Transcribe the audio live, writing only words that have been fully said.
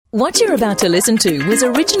What you're about to listen to was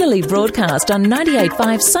originally broadcast on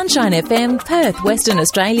 98.5 Sunshine FM, Perth, Western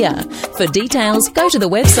Australia. For details, go to the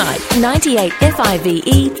website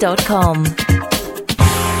 98five.com.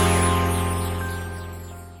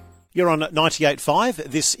 You're on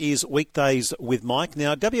 98.5. This is Weekdays with Mike.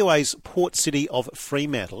 Now, WA's port city of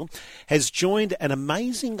Fremantle has joined an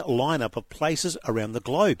amazing lineup of places around the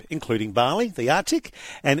globe, including Bali, the Arctic,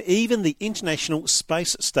 and even the International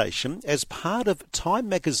Space Station as part of Time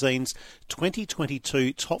Magazine's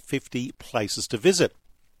 2022 Top 50 Places to Visit.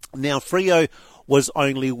 Now, Freo was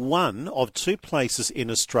only one of two places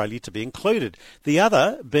in Australia to be included, the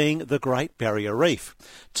other being the Great Barrier Reef.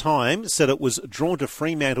 Time said it was drawn to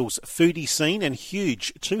Fremantle's foodie scene and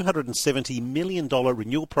huge $270 million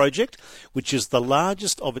renewal project, which is the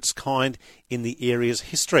largest of its kind in the area's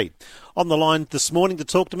history. On the line this morning to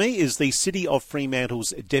talk to me is the City of Fremantle's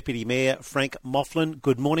Deputy Mayor, Frank Mofflin.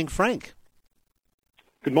 Good morning, Frank.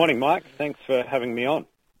 Good morning, Mike. Thanks for having me on.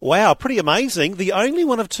 Wow, pretty amazing. The only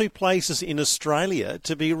one of two places in Australia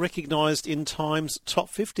to be recognised in Time's Top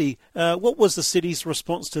 50. What was the city's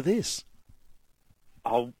response to this?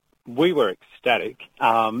 We were ecstatic,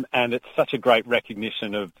 and it's such a great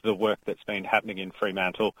recognition of the work that's been happening in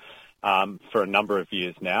Fremantle for a number of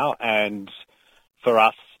years now. And for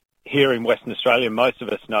us here in Western Australia, most of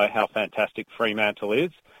us know how fantastic Fremantle is.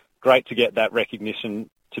 Great to get that recognition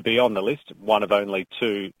to be on the list, one of only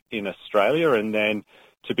two in Australia, and then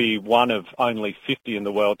to be one of only 50 in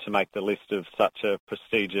the world to make the list of such a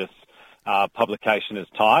prestigious publication as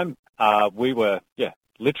Time. We were,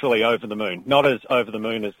 literally over the moon. Not as over the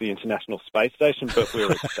moon as the International Space Station, but we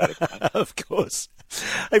were ecstatic. Of course.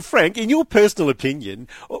 Hey, Frank, in your personal opinion,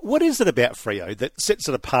 what is it about Freo that sets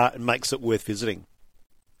it apart and makes it worth visiting?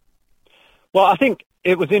 Well, I think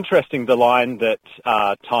it was interesting, the line that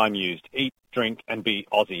Time used, eat, drink and be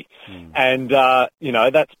Aussie. And,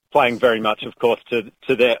 that's playing very much, of course, to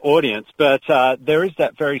their audience. But there is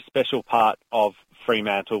that very special part of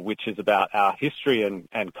Fremantle, which is about our history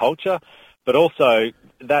and culture, but also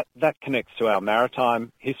that connects to our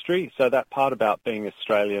maritime history. So that part about being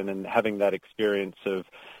Australian and having that experience of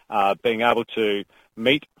being able to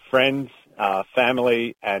meet friends,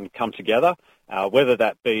 family and come together, whether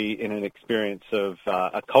that be in an experience of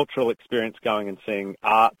a cultural experience, going and seeing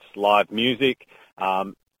arts, live music,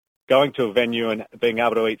 going to a venue and being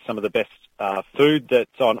able to eat some of the best food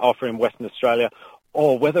that's on offer in Western Australia,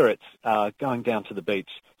 or whether it's going down to the beach,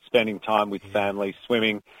 spending time with family,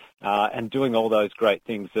 swimming, and doing all those great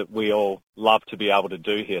things that we all love to be able to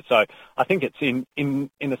do here. So I think it's in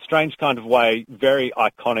a strange kind of way, very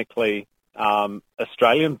iconically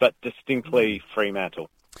Australian, but distinctly Fremantle.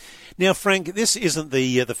 Now, Frank, this isn't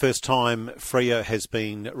the first time Freo has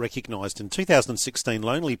been recognised. In 2016,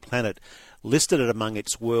 Lonely Planet listed it among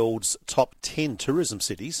its world's top 10 tourism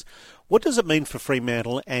cities. What does it mean for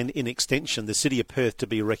Fremantle and, in extension, the City of Perth to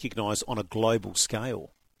be recognised on a global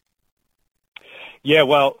scale? Yeah,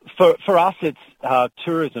 well, for us, it's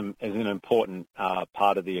tourism is an important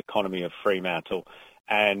part of the economy of Fremantle,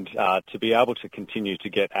 and to be able to continue to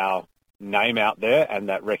get our name out there and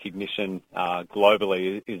that recognition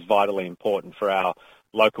globally is vitally important for our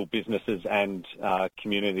local businesses and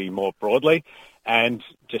community more broadly. And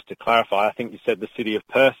just to clarify, I think you said the City of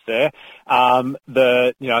Perth there. For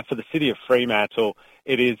the City of Fremantle,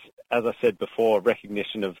 it is, as I said before,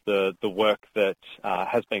 recognition of the work that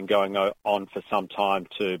has been going on for some time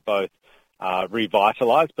to both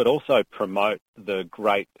revitalise, but also promote the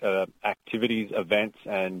great activities, events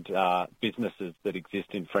and businesses that exist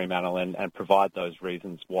in Fremantle and provide those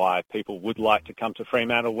reasons why people would like to come to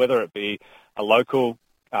Fremantle, whether it be a local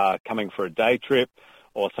coming for a day trip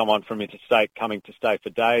or someone from interstate coming to stay for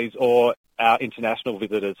days, or our international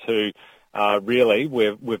visitors who really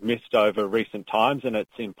we've missed over recent times. And it's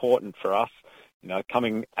important for us,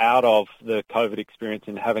 coming out of the COVID experience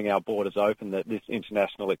and having our borders open, that this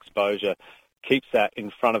international exposure keeps that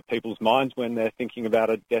in front of people's minds when they're thinking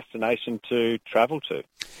about a destination to travel to.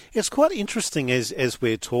 It's quite interesting as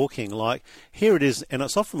we're talking, like here it is, and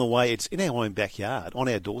it's often the way it's in our own backyard, on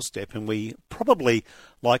our doorstep, and we probably,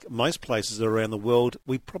 like most places around the world,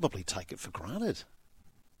 we probably take it for granted.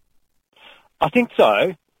 I think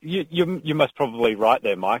so. You're most probably right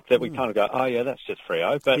there, Mike, that we kind of go, oh yeah, that's just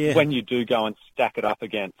Freo. But when you do go and stack it up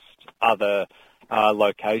against other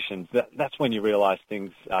locations, that's when you realise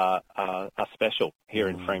things are special here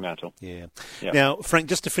in Fremantle. Yeah. Now, Frank,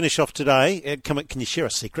 just to finish off today, can you share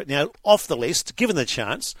a secret? Now, off the list, given the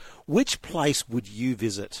chance, which place would you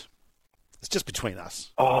visit? It's just between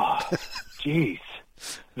us. Oh, geez.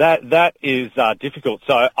 That is difficult.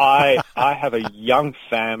 So I have a young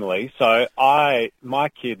family, so my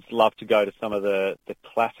kids love to go to some of the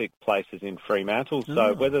classic places in Fremantle.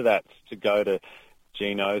 So whether that's to go to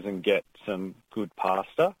Gino's and get some good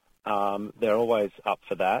pasta, they're always up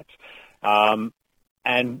for that.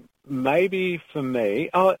 And maybe for me,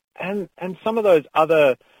 and some of those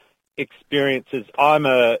other experiences, I'm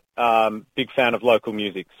a big fan of local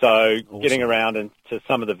music. So awesome. Getting around and to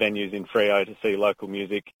some of the venues in Freo to see local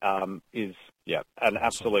music is an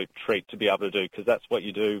absolute treat to be able to do, because that's what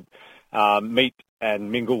you do, meet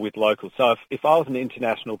and mingle with locals. So if I was an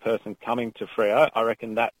international person coming to Freo, I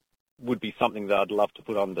reckon that would be something that I'd love to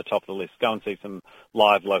put on the top of the list. Go and see some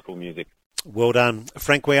live local music. Well done.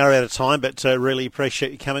 Frank, we are out of time, but really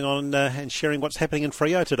appreciate you coming on and sharing what's happening in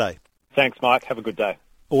Freo today. Thanks, Mike. Have a good day.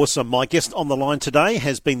 Awesome. My guest on the line today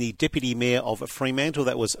has been the Deputy Mayor of Fremantle.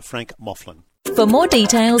 That was Frank Mofflin. For more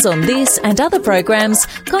details on this and other programs,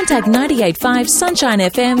 contact 98.5 Sunshine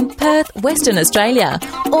FM, Perth, Western Australia,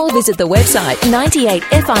 or visit the website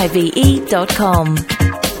 98five.com.